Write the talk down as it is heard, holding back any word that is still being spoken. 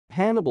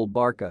Hannibal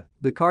Barca,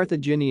 the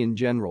Carthaginian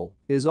general,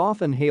 is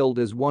often hailed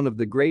as one of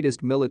the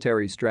greatest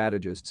military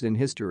strategists in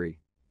history.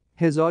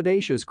 His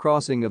audacious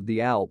crossing of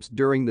the Alps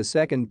during the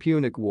Second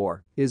Punic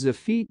War is a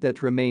feat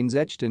that remains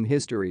etched in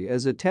history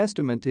as a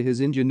testament to his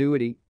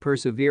ingenuity,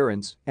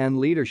 perseverance, and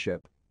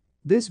leadership.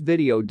 This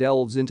video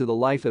delves into the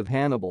life of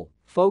Hannibal,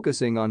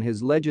 focusing on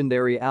his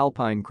legendary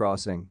Alpine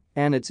crossing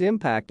and its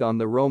impact on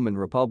the Roman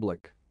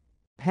Republic.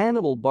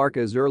 Hannibal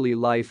Barca's early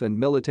life and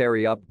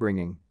military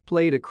upbringing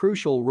played a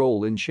crucial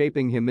role in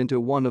shaping him into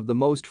one of the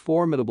most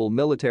formidable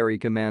military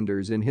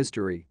commanders in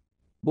history.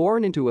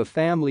 Born into a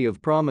family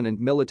of prominent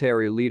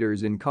military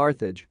leaders in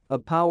Carthage, a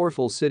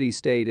powerful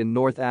city-state in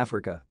North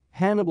Africa,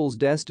 Hannibal's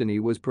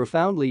destiny was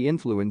profoundly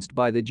influenced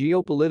by the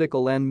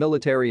geopolitical and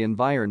military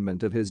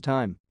environment of his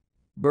time.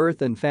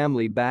 Birth and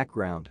family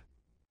background.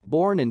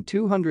 Born in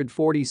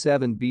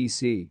 247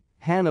 BC,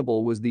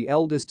 Hannibal was the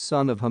eldest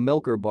son of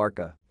Hamilcar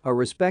Barca, a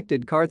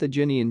respected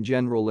Carthaginian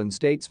general and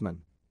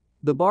statesman.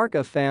 The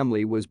Barca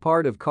family was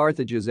part of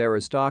Carthage's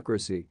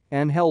aristocracy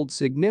and held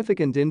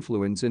significant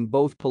influence in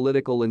both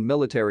political and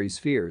military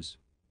spheres.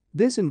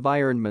 This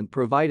environment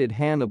provided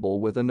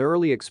Hannibal with an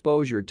early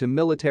exposure to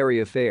military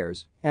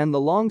affairs and the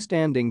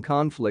long-standing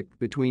conflict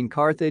between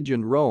Carthage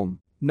and Rome,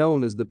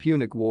 known as the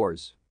Punic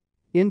Wars.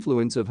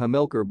 Influence of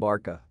Hamilcar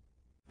Barca.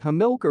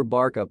 Hamilcar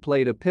Barca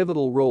played a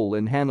pivotal role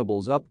in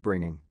Hannibal's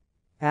upbringing.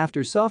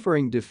 After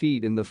suffering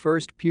defeat in the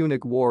First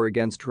Punic War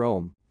against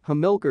Rome,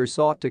 Hamilcar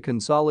sought to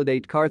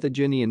consolidate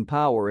Carthaginian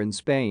power in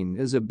Spain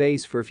as a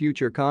base for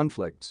future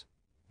conflicts.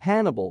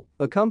 Hannibal,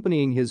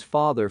 accompanying his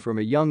father from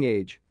a young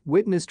age,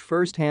 witnessed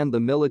firsthand the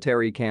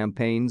military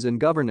campaigns and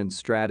governance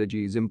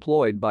strategies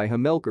employed by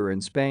Hamilcar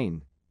in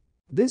Spain.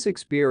 This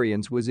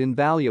experience was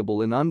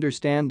invaluable in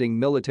understanding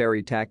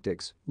military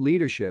tactics,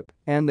 leadership,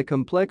 and the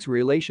complex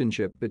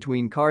relationship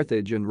between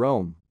Carthage and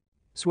Rome.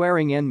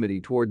 Swearing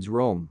enmity towards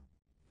Rome.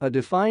 A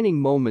defining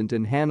moment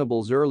in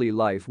Hannibal's early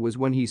life was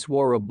when he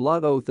swore a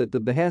blood oath at the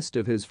behest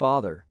of his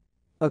father.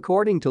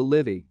 According to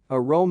Livy,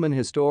 a Roman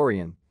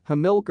historian,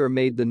 Hamilcar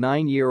made the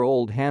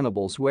 9-year-old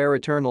Hannibal swear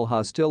eternal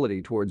hostility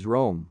towards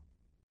Rome.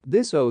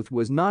 This oath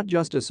was not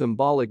just a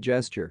symbolic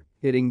gesture,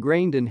 it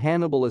ingrained in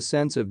Hannibal a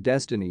sense of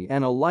destiny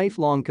and a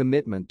lifelong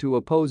commitment to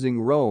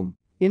opposing Rome,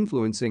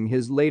 influencing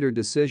his later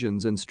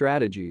decisions and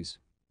strategies.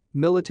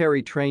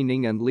 Military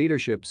training and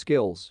leadership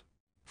skills.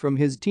 From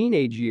his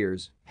teenage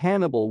years,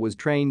 Hannibal was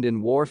trained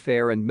in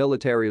warfare and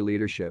military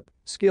leadership,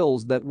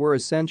 skills that were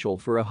essential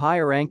for a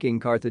high-ranking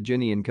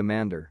Carthaginian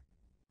commander.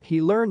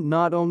 He learned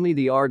not only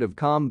the art of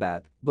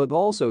combat but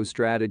also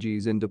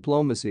strategies in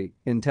diplomacy,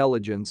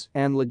 intelligence,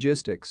 and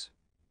logistics.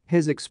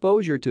 His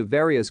exposure to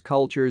various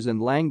cultures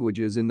and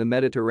languages in the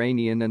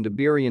Mediterranean and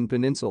Iberian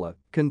Peninsula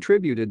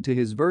contributed to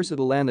his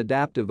versatile and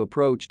adaptive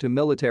approach to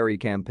military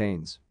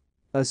campaigns.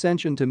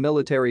 Ascension to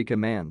military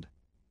command.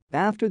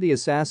 After the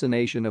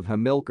assassination of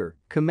Hamilcar,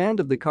 command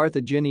of the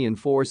Carthaginian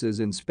forces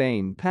in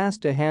Spain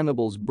passed to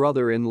Hannibal's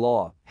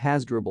brother-in-law,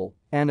 Hasdrubal,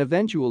 and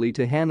eventually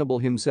to Hannibal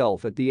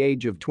himself at the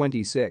age of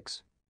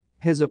 26.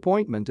 His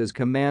appointment as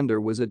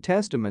commander was a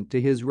testament to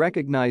his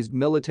recognized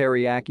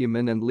military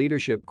acumen and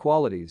leadership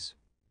qualities.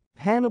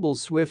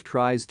 Hannibal's swift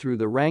rise through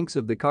the ranks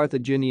of the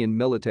Carthaginian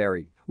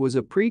military was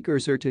a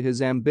precursor to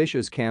his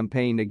ambitious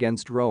campaign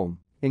against Rome,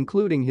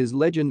 including his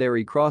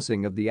legendary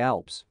crossing of the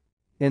Alps.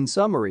 In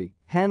summary,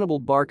 Hannibal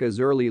Barca's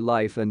early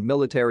life and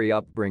military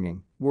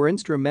upbringing were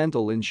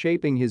instrumental in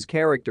shaping his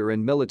character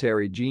and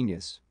military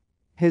genius.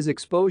 His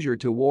exposure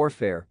to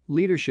warfare,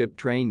 leadership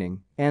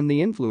training, and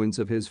the influence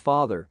of his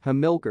father,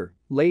 Hamilcar,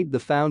 laid the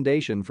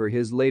foundation for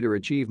his later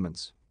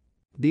achievements.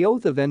 The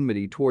oath of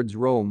enmity towards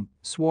Rome,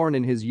 sworn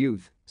in his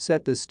youth,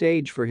 set the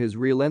stage for his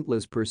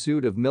relentless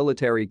pursuit of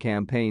military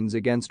campaigns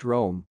against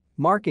Rome,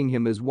 marking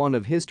him as one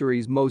of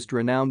history's most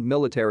renowned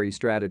military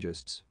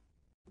strategists.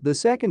 The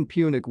Second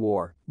Punic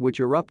War, which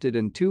erupted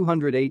in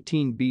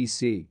 218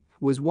 BC,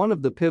 was one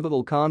of the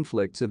pivotal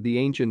conflicts of the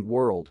ancient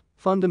world,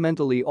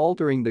 fundamentally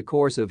altering the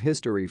course of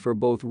history for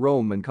both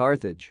Rome and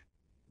Carthage.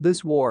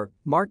 This war,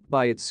 marked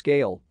by its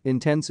scale,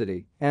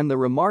 intensity, and the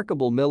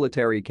remarkable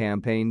military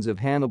campaigns of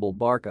Hannibal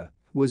Barca,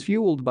 was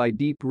fueled by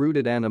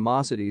deep-rooted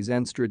animosities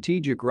and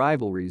strategic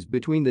rivalries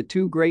between the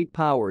two great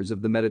powers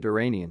of the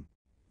Mediterranean.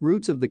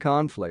 Roots of the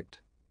conflict.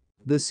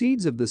 The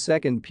seeds of the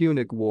Second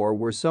Punic War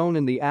were sown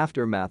in the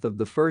aftermath of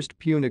the First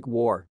Punic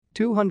War,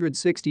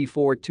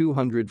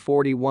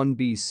 264–241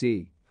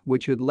 BC,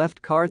 which had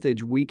left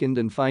Carthage weakened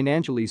and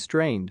financially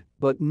strained,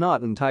 but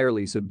not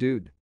entirely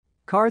subdued.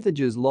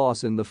 Carthage's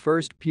loss in the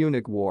First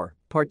Punic War,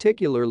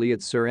 particularly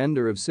its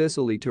surrender of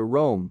Sicily to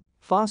Rome,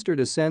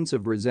 fostered a sense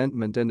of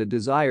resentment and a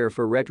desire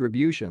for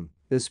retribution,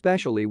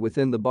 especially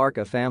within the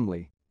Barca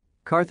family.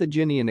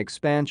 Carthaginian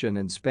expansion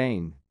in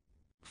Spain.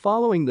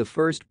 Following the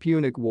First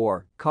Punic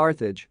War,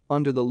 Carthage,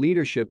 under the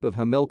leadership of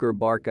Hamilcar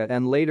Barca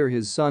and later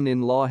his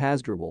son-in-law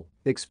Hasdrubal,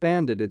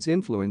 expanded its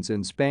influence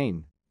in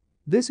Spain.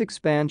 This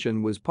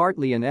expansion was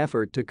partly an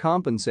effort to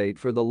compensate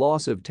for the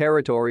loss of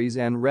territories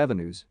and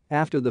revenues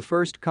after the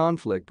first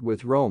conflict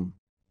with Rome.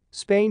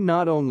 Spain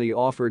not only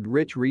offered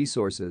rich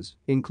resources,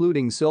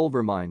 including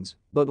silver mines,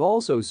 but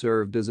also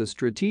served as a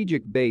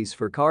strategic base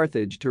for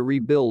Carthage to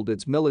rebuild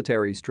its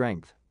military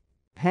strength.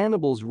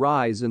 Hannibal's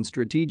rise and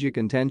strategic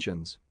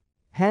intentions.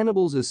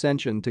 Hannibal's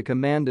ascension to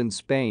command in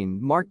Spain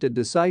marked a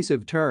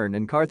decisive turn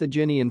in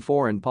Carthaginian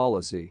foreign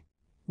policy.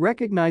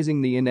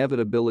 Recognizing the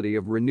inevitability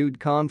of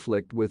renewed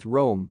conflict with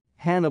Rome,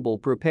 Hannibal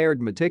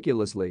prepared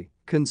meticulously,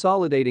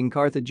 consolidating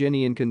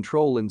Carthaginian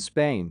control in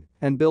Spain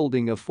and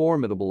building a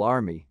formidable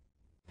army.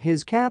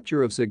 His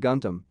capture of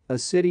Saguntum, a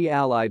city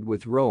allied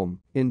with Rome,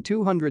 in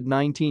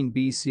 219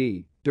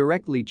 BC,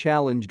 directly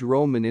challenged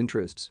Roman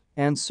interests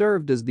and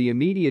served as the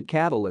immediate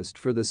catalyst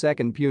for the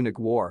Second Punic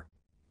War.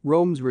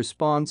 Rome's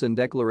response and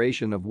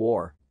declaration of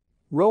war.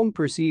 Rome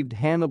perceived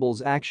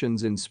Hannibal's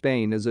actions in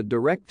Spain as a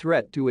direct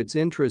threat to its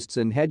interests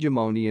and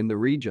hegemony in the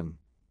region.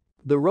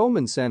 The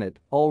Roman Senate,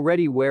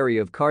 already wary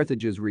of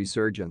Carthage's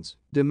resurgence,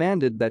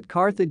 demanded that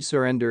Carthage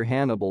surrender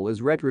Hannibal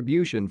as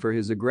retribution for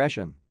his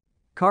aggression.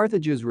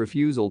 Carthage's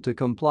refusal to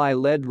comply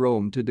led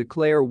Rome to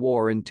declare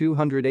war in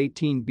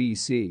 218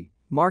 BC,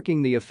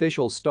 marking the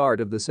official start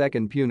of the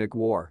Second Punic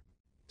War.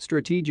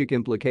 Strategic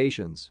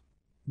implications.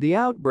 The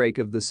outbreak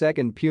of the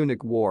Second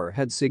Punic War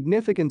had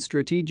significant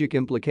strategic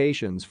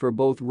implications for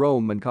both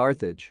Rome and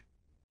Carthage.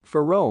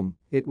 For Rome,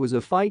 it was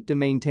a fight to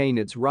maintain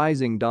its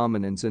rising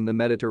dominance in the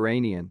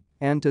Mediterranean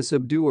and to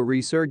subdue a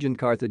resurgent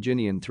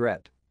Carthaginian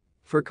threat.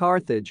 For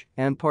Carthage,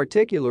 and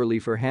particularly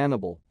for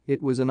Hannibal,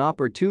 it was an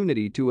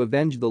opportunity to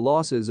avenge the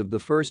losses of the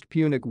First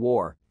Punic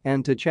War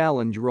and to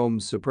challenge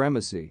Rome's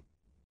supremacy.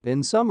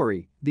 In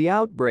summary, the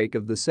outbreak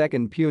of the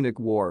Second Punic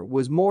War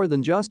was more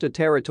than just a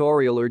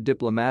territorial or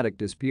diplomatic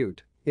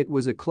dispute. It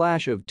was a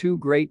clash of two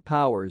great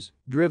powers,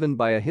 driven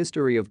by a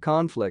history of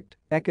conflict,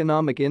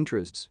 economic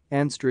interests,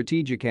 and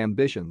strategic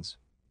ambitions.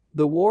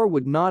 The war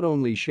would not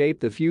only shape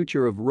the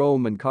future of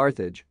Rome and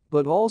Carthage,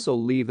 but also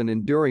leave an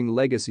enduring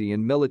legacy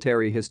in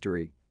military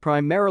history,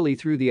 primarily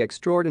through the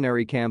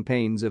extraordinary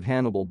campaigns of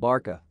Hannibal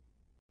Barca.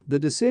 The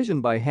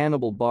decision by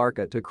Hannibal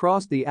Barca to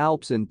cross the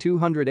Alps in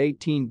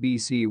 218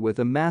 BC with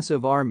a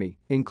massive army,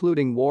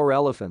 including war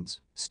elephants,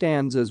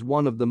 stands as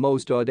one of the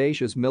most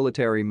audacious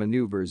military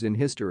maneuvers in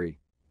history.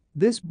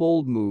 This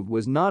bold move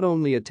was not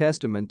only a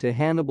testament to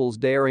Hannibal's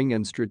daring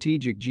and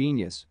strategic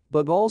genius,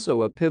 but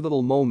also a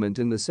pivotal moment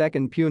in the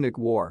Second Punic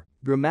War,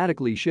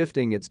 dramatically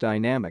shifting its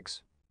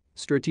dynamics.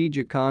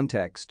 Strategic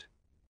context.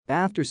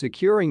 After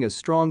securing a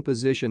strong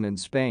position in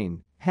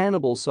Spain,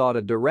 Hannibal sought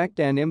a direct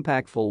and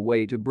impactful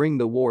way to bring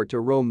the war to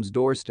Rome's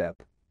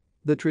doorstep.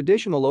 The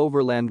traditional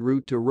overland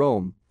route to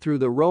Rome, through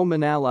the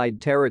Roman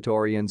allied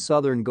territory in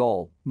southern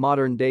Gaul,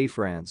 modern-day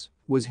France,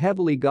 was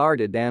heavily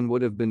guarded and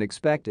would have been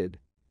expected.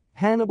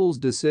 Hannibal's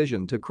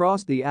decision to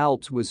cross the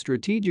Alps was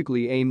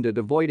strategically aimed at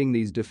avoiding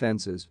these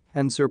defenses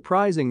and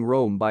surprising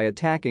Rome by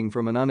attacking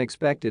from an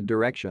unexpected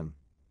direction.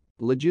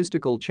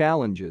 Logistical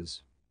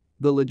challenges.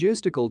 The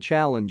logistical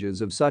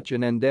challenges of such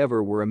an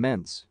endeavor were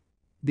immense.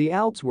 The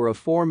Alps were a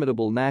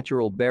formidable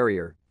natural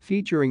barrier,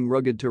 featuring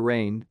rugged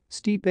terrain,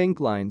 steep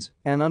inclines,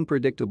 and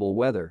unpredictable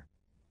weather.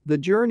 The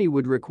journey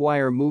would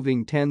require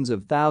moving tens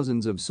of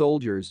thousands of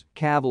soldiers,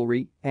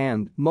 cavalry,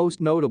 and,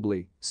 most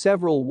notably,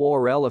 several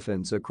war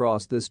elephants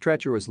across this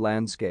treacherous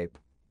landscape.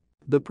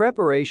 The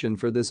preparation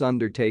for this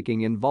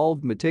undertaking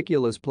involved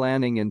meticulous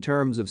planning in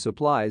terms of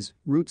supplies,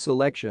 route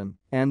selection,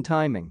 and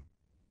timing.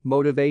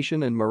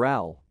 Motivation and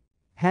morale.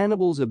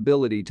 Hannibal's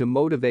ability to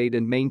motivate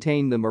and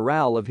maintain the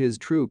morale of his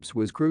troops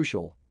was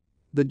crucial.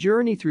 The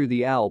journey through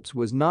the Alps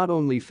was not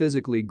only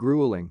physically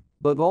grueling,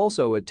 but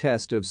also a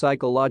test of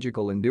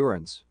psychological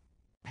endurance.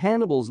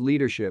 Hannibal's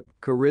leadership,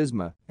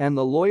 charisma, and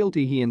the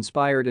loyalty he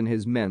inspired in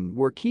his men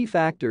were key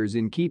factors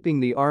in keeping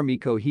the army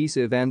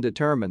cohesive and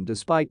determined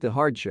despite the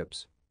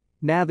hardships.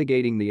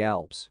 Navigating the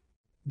Alps.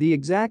 The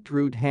exact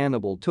route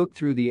Hannibal took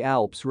through the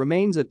Alps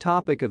remains a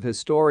topic of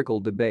historical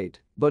debate,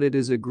 but it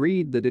is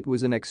agreed that it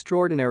was an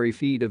extraordinary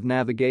feat of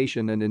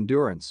navigation and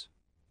endurance.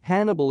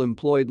 Hannibal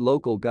employed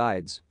local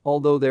guides,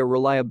 although their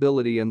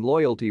reliability and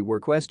loyalty were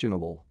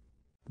questionable.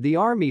 The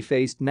army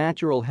faced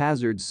natural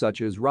hazards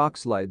such as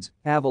rockslides,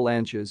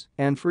 avalanches,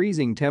 and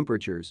freezing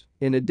temperatures,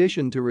 in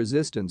addition to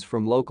resistance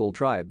from local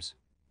tribes.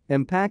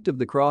 Impact of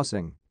the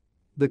crossing.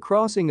 The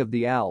crossing of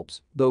the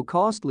Alps, though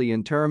costly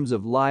in terms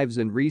of lives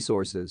and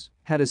resources,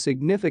 had a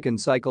significant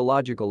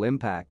psychological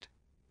impact.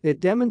 It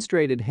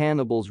demonstrated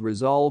Hannibal's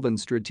resolve and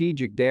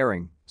strategic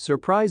daring,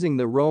 surprising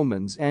the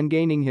Romans and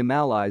gaining him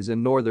allies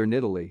in northern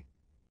Italy.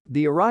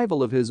 The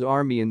arrival of his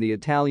army in the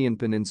Italian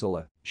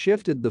peninsula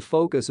shifted the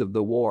focus of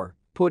the war,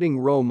 putting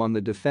Rome on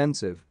the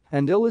defensive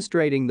and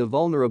illustrating the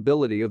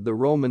vulnerability of the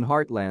Roman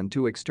heartland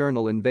to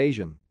external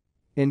invasion.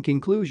 In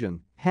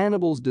conclusion,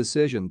 Hannibal's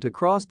decision to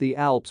cross the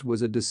Alps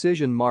was a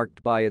decision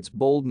marked by its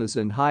boldness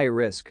and high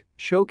risk,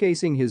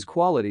 showcasing his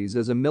qualities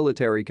as a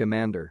military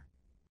commander.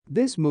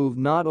 This move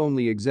not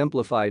only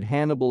exemplified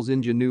Hannibal's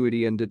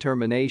ingenuity and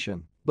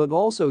determination, but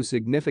also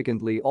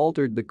significantly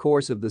altered the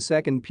course of the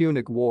Second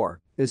Punic War,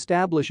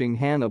 establishing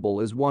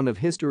Hannibal as one of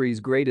history's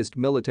greatest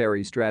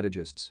military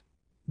strategists.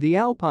 The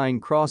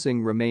Alpine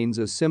crossing remains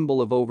a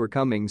symbol of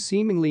overcoming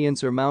seemingly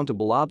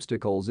insurmountable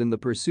obstacles in the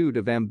pursuit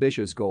of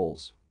ambitious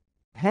goals.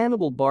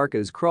 Hannibal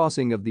Barca's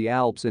crossing of the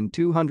Alps in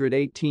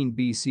 218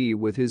 BC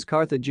with his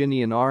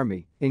Carthaginian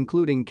army,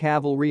 including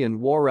cavalry and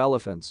war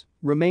elephants,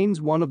 remains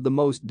one of the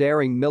most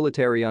daring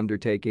military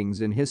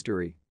undertakings in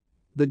history.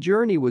 The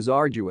journey was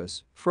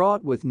arduous,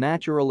 fraught with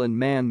natural and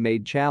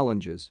man-made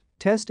challenges,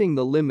 testing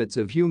the limits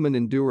of human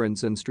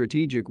endurance and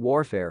strategic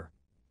warfare.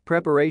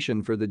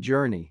 Preparation for the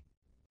journey.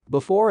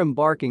 Before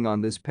embarking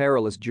on this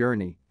perilous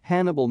journey,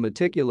 Hannibal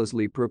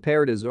meticulously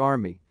prepared his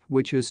army,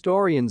 which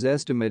historians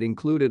estimate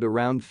included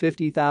around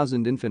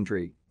 50,000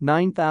 infantry,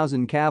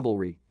 9,000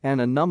 cavalry, and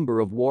a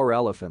number of war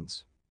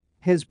elephants.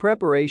 His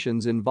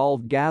preparations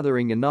involved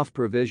gathering enough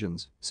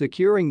provisions,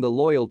 securing the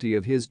loyalty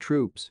of his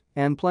troops,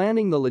 and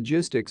planning the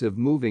logistics of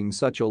moving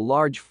such a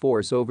large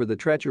force over the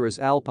treacherous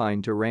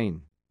alpine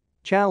terrain.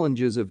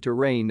 Challenges of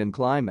terrain and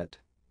climate.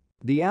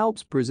 The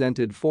Alps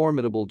presented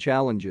formidable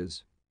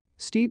challenges.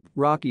 Steep,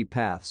 rocky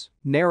paths,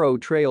 narrow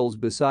trails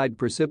beside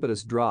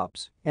precipitous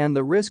drops, and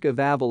the risk of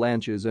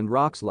avalanches and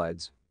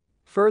rockslides.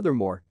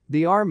 Furthermore,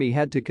 the army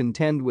had to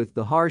contend with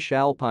the harsh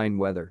alpine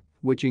weather,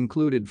 which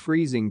included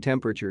freezing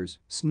temperatures,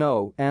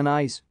 snow, and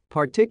ice,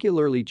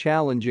 particularly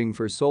challenging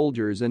for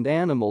soldiers and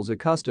animals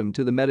accustomed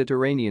to the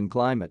Mediterranean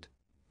climate.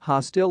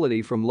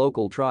 Hostility from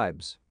local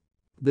tribes.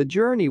 The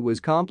journey was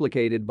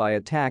complicated by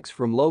attacks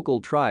from local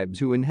tribes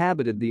who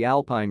inhabited the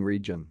Alpine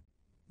region.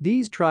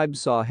 These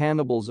tribes saw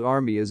Hannibal's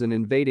army as an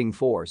invading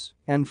force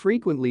and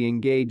frequently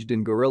engaged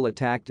in guerrilla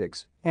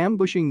tactics,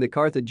 ambushing the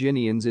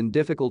Carthaginians in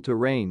difficult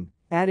terrain,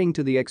 adding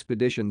to the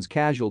expedition's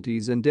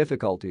casualties and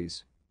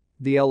difficulties.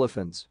 The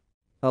elephants.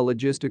 A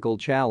logistical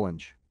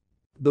challenge.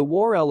 The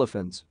war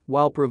elephants,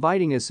 while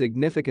providing a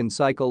significant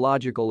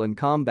psychological and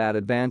combat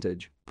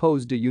advantage,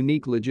 posed a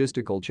unique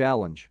logistical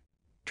challenge.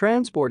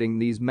 Transporting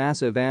these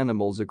massive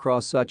animals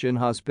across such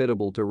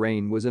inhospitable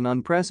terrain was an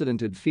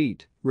unprecedented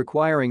feat,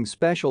 requiring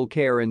special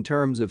care in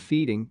terms of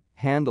feeding,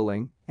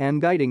 handling,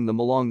 and guiding them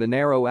along the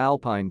narrow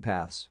alpine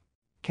paths.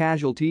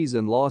 Casualties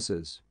and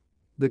losses.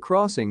 The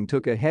crossing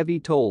took a heavy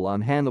toll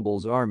on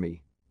Hannibal's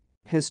army.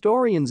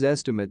 Historians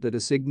estimate that a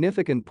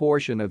significant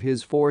portion of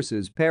his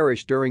forces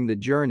perished during the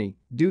journey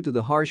due to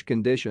the harsh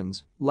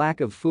conditions,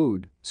 lack of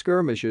food,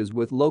 skirmishes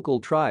with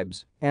local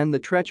tribes, and the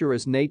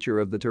treacherous nature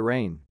of the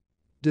terrain.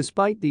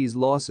 Despite these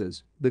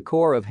losses, the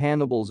core of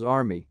Hannibal's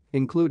army,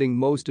 including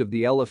most of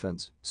the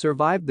elephants,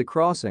 survived the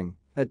crossing,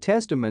 a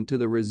testament to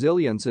the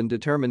resilience and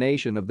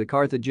determination of the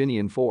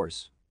Carthaginian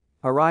force.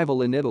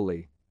 Arrival in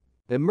Italy.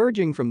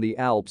 Emerging from the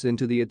Alps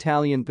into the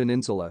Italian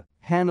peninsula,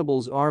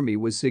 Hannibal's army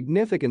was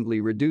significantly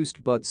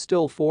reduced but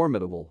still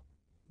formidable.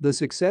 The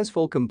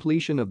successful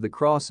completion of the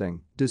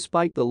crossing,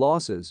 despite the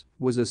losses,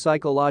 was a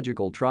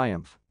psychological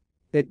triumph.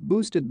 It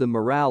boosted the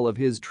morale of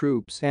his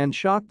troops and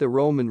shocked the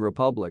Roman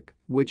Republic,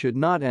 which had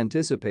not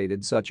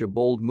anticipated such a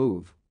bold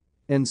move.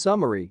 In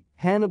summary,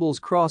 Hannibal's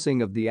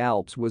crossing of the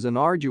Alps was an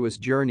arduous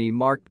journey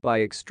marked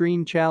by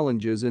extreme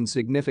challenges and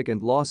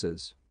significant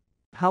losses.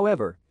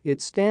 However, it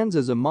stands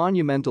as a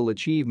monumental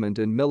achievement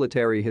in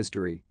military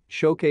history,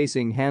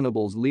 showcasing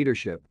Hannibal's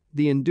leadership,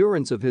 the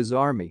endurance of his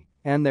army,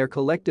 and their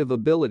collective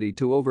ability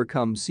to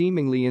overcome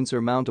seemingly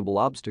insurmountable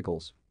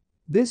obstacles.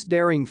 This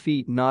daring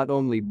feat not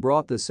only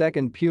brought the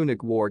Second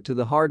Punic War to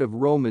the heart of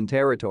Roman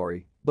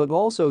territory, but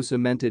also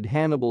cemented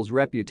Hannibal's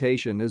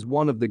reputation as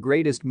one of the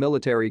greatest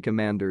military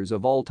commanders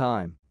of all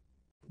time.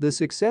 The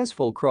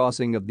successful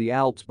crossing of the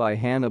Alps by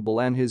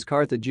Hannibal and his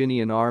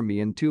Carthaginian army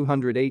in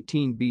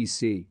 218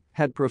 BC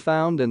had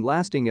profound and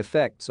lasting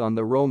effects on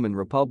the Roman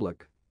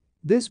Republic.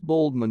 This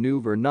bold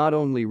maneuver not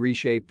only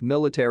reshaped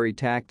military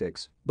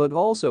tactics but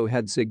also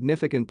had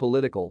significant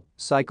political,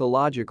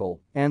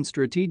 psychological, and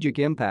strategic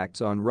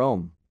impacts on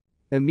Rome.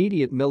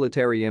 Immediate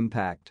military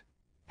impact.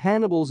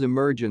 Hannibal's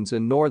emergence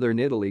in northern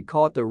Italy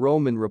caught the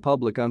Roman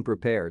Republic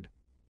unprepared.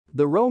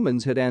 The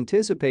Romans had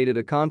anticipated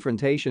a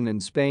confrontation in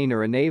Spain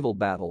or a naval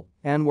battle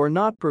and were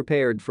not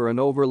prepared for an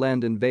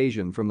overland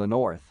invasion from the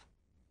north.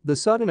 The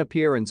sudden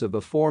appearance of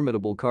a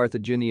formidable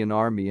Carthaginian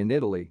army in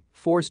Italy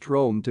forced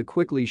Rome to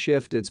quickly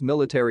shift its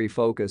military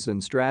focus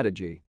and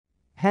strategy.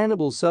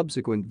 Hannibal's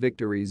subsequent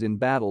victories in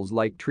battles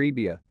like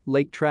Trebia,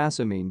 Lake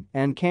Trasimene,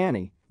 and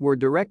Cannae were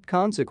direct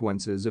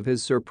consequences of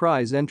his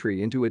surprise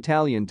entry into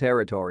Italian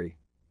territory.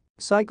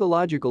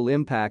 Psychological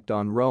impact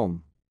on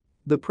Rome.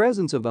 The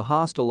presence of a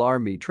hostile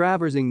army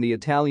traversing the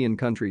Italian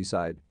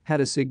countryside had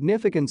a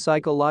significant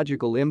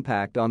psychological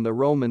impact on the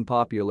Roman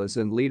populace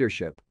and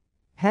leadership.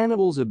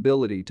 Hannibal's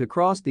ability to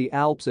cross the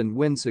Alps and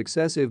win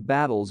successive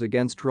battles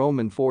against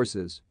Roman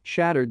forces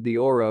shattered the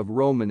aura of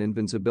Roman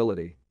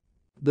invincibility.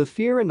 The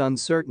fear and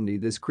uncertainty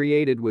this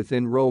created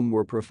within Rome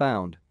were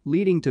profound,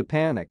 leading to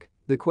panic,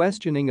 the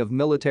questioning of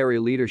military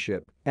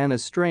leadership, and a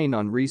strain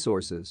on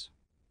resources.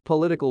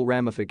 Political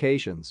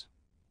ramifications.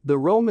 The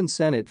Roman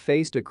Senate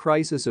faced a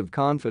crisis of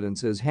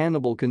confidence as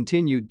Hannibal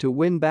continued to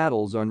win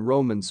battles on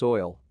Roman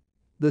soil.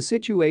 The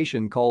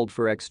situation called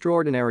for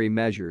extraordinary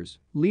measures,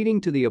 leading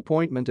to the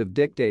appointment of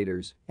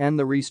dictators and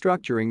the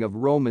restructuring of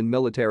Roman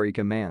military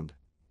command.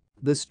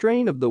 The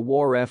strain of the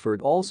war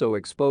effort also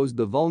exposed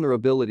the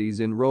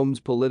vulnerabilities in Rome's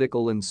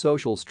political and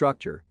social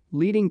structure,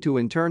 leading to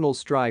internal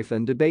strife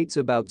and debates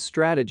about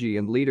strategy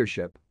and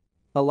leadership.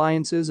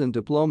 Alliances and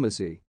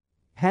diplomacy.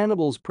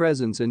 Hannibal's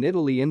presence in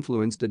Italy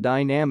influenced the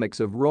dynamics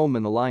of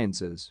Roman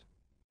alliances.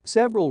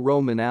 Several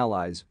Roman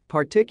allies,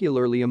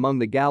 particularly among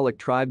the Gallic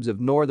tribes of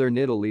northern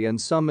Italy and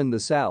some in the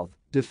south,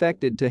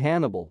 defected to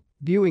Hannibal,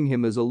 viewing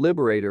him as a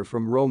liberator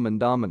from Roman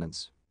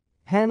dominance.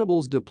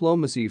 Hannibal's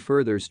diplomacy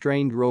further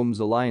strained Rome's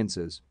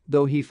alliances,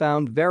 though he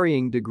found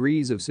varying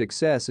degrees of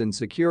success in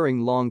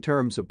securing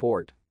long-term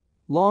support.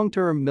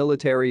 Long-term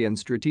military and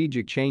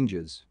strategic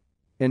changes.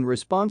 In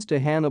response to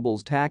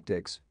Hannibal's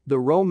tactics, the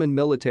Roman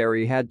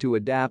military had to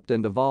adapt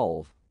and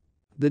evolve.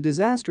 The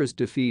disastrous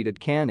defeat at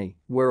Cannae,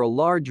 where a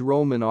large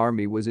Roman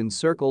army was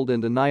encircled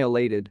and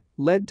annihilated,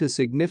 led to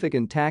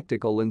significant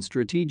tactical and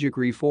strategic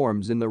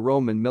reforms in the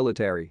Roman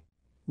military.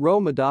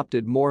 Rome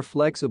adopted more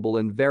flexible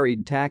and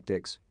varied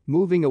tactics,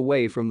 moving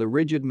away from the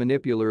rigid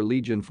manipular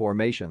legion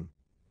formation.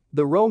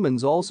 The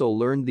Romans also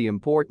learned the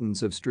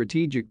importance of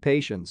strategic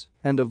patience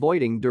and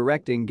avoiding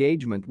direct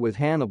engagement with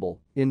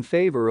Hannibal in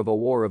favor of a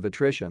war of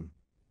attrition.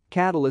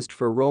 Catalyst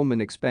for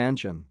Roman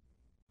expansion.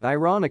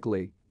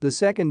 Ironically, the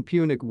Second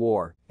Punic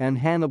War and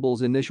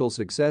Hannibal's initial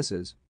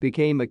successes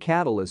became a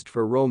catalyst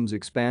for Rome's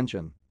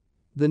expansion.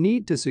 The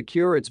need to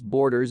secure its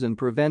borders and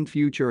prevent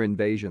future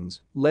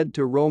invasions led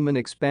to Roman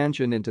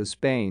expansion into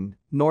Spain,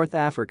 North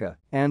Africa,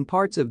 and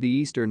parts of the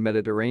eastern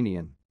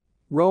Mediterranean.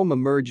 Rome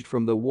emerged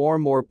from the war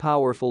more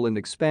powerful and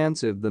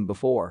expansive than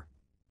before.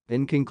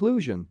 In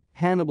conclusion,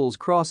 Hannibal's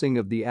crossing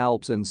of the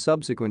Alps and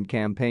subsequent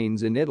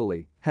campaigns in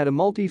Italy had a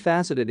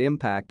multifaceted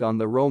impact on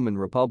the Roman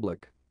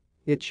Republic.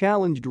 It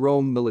challenged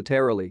Rome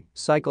militarily,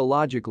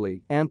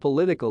 psychologically, and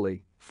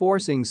politically,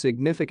 forcing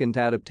significant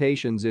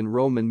adaptations in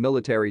Roman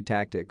military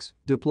tactics,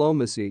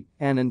 diplomacy,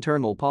 and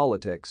internal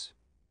politics.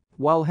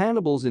 While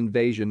Hannibal's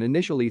invasion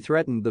initially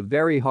threatened the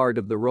very heart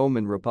of the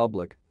Roman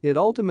Republic, it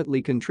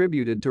ultimately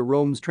contributed to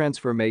Rome's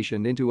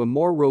transformation into a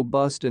more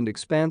robust and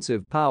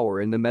expansive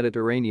power in the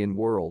Mediterranean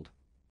world.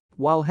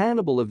 While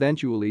Hannibal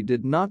eventually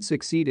did not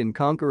succeed in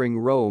conquering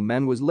Rome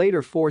and was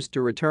later forced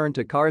to return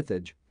to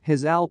Carthage,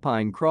 his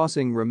Alpine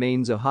crossing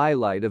remains a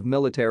highlight of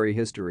military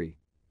history.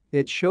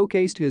 It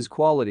showcased his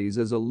qualities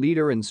as a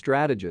leader and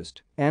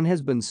strategist and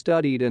has been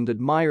studied and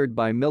admired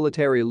by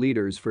military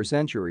leaders for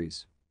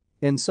centuries.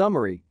 In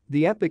summary,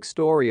 the epic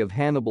story of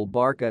Hannibal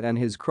Barca and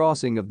his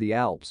crossing of the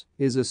Alps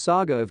is a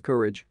saga of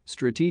courage,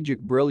 strategic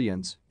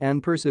brilliance,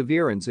 and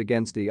perseverance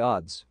against the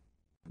odds.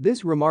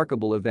 This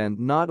remarkable event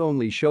not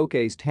only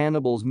showcased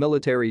Hannibal's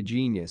military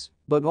genius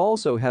but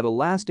also had a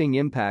lasting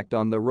impact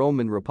on the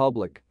Roman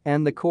Republic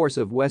and the course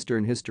of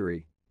Western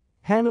history.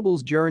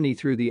 Hannibal's journey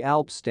through the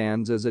Alps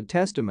stands as a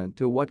testament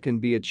to what can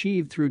be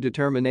achieved through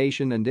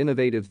determination and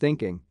innovative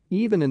thinking,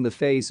 even in the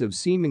face of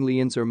seemingly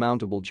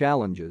insurmountable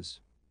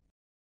challenges.